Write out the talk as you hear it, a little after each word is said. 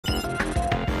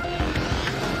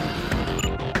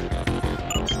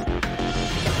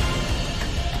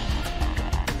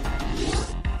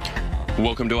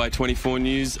Welcome to I-24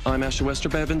 News. I'm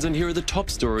Westropp-Evans, and here are the top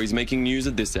stories making news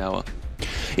at this hour.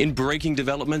 In breaking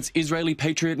developments, Israeli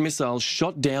Patriot missiles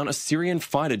shot down a Syrian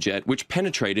fighter jet which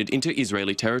penetrated into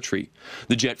Israeli territory.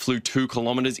 The jet flew 2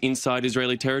 kilometres inside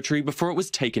Israeli territory before it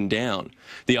was taken down.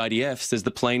 The IDF says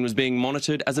the plane was being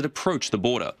monitored as it approached the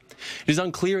border. It is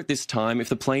unclear at this time if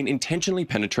the plane intentionally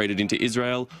penetrated into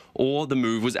Israel or the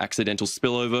move was accidental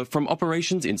spillover from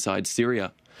operations inside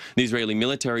Syria. The Israeli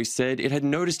military said it had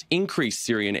noticed increased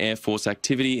Syrian Air Force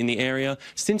activity in the area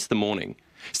since the morning.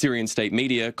 Syrian state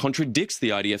media contradicts the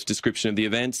IDF's description of the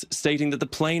events, stating that the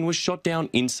plane was shot down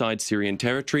inside Syrian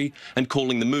territory and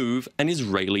calling the move an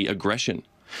Israeli aggression.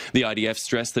 The IDF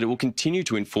stressed that it will continue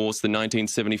to enforce the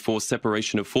 1974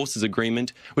 Separation of Forces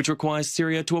Agreement, which requires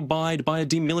Syria to abide by a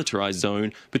demilitarized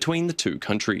zone between the two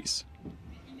countries.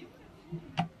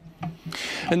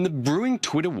 And the brewing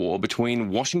Twitter war between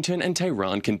Washington and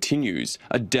Tehran continues,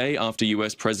 a day after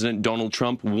US President Donald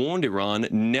Trump warned Iran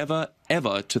never,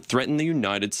 ever to threaten the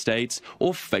United States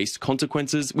or face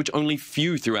consequences which only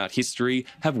few throughout history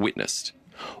have witnessed,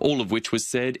 all of which was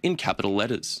said in capital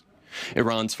letters.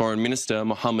 Iran's Foreign Minister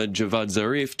Mohammad Javad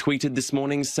Zarif tweeted this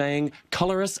morning saying,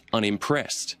 "Colour us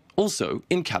unimpressed," also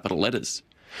in capital letters.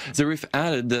 Zarif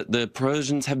added that the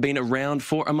Persians have been around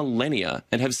for a millennia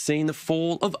and have seen the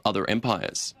fall of other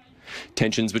empires.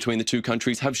 Tensions between the two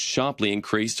countries have sharply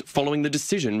increased following the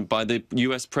decision by the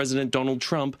US President Donald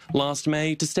Trump last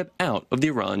May to step out of the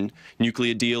Iran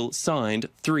nuclear deal signed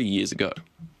 3 years ago.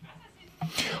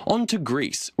 On to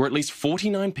Greece, where at least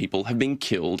 49 people have been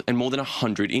killed and more than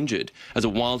 100 injured as a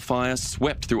wildfire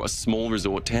swept through a small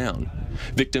resort town.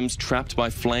 Victims trapped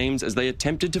by flames as they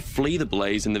attempted to flee the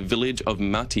blaze in the village of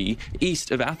Mati,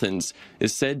 east of Athens,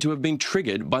 is said to have been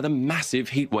triggered by the massive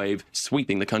heatwave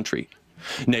sweeping the country.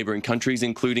 Neighbouring countries,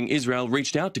 including Israel,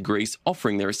 reached out to Greece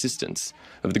offering their assistance.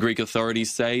 The Greek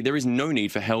authorities say there is no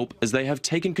need for help as they have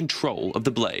taken control of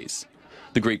the blaze.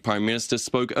 The Greek Prime Minister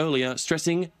spoke earlier,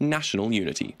 stressing national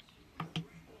unity.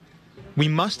 We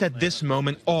must at this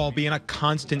moment all be in a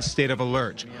constant state of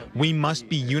alert. We must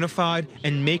be unified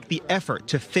and make the effort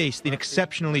to face the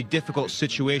exceptionally difficult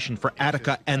situation for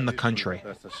Attica and the country.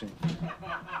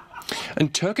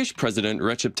 And Turkish President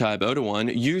Recep Tayyip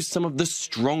Erdogan used some of the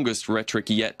strongest rhetoric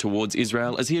yet towards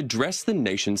Israel as he addressed the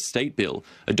nation's state bill,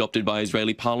 adopted by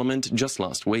Israeli parliament just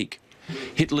last week.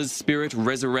 Hitler's spirit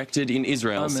resurrected in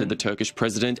Israel, said the Turkish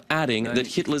president, adding that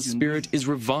Hitler's spirit is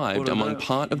revived among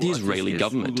part of the Israeli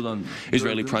government.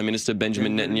 Israeli Prime Minister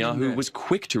Benjamin Netanyahu was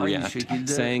quick to react,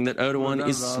 saying that Erdogan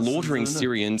is slaughtering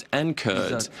Syrians and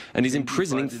Kurds and is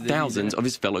imprisoning thousands of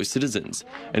his fellow citizens.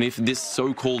 And if this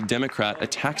so-called Democrat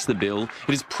attacks the bill,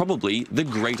 it is probably the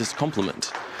greatest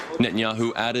compliment.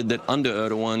 Netanyahu added that under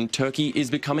Erdogan, Turkey is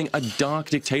becoming a dark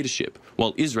dictatorship,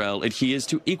 while Israel adheres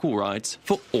to equal rights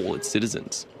for all its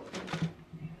citizens.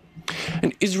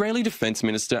 An Israeli Defense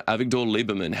Minister Avigdor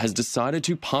Lieberman has decided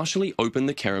to partially open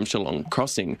the Kerem Shalom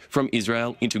crossing from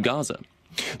Israel into Gaza.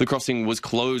 The crossing was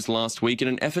closed last week in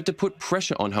an effort to put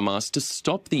pressure on Hamas to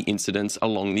stop the incidents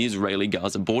along the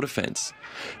Israeli-Gaza border fence.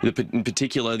 In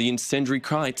particular, the incendiary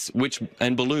kites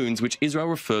and balloons, which Israel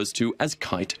refers to as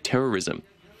kite terrorism.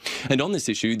 And on this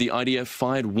issue, the IDF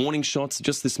fired warning shots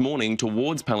just this morning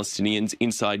towards Palestinians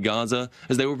inside Gaza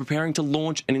as they were preparing to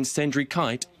launch an incendiary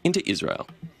kite into Israel.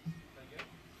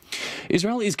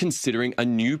 Israel is considering a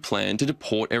new plan to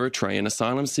deport Eritrean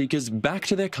asylum seekers back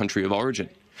to their country of origin.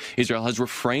 Israel has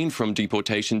refrained from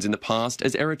deportations in the past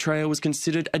as Eritrea was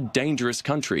considered a dangerous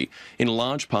country, in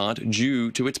large part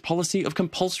due to its policy of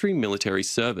compulsory military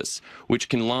service, which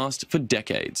can last for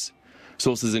decades.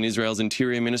 Sources in Israel's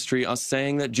Interior Ministry are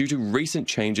saying that due to recent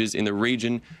changes in the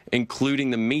region,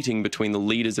 including the meeting between the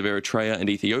leaders of Eritrea and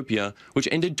Ethiopia, which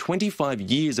ended 25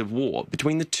 years of war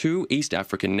between the two East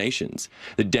African nations,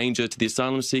 the danger to the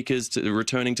asylum seekers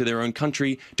returning to their own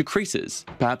country decreases,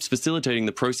 perhaps facilitating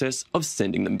the process of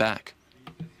sending them back.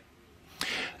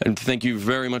 And thank you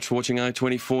very much for watching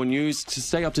I-24 News. To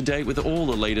stay up to date with all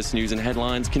the latest news and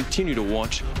headlines, continue to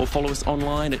watch or follow us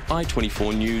online at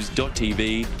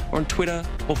i24news.tv or on Twitter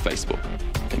or Facebook.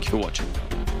 Thank you for watching.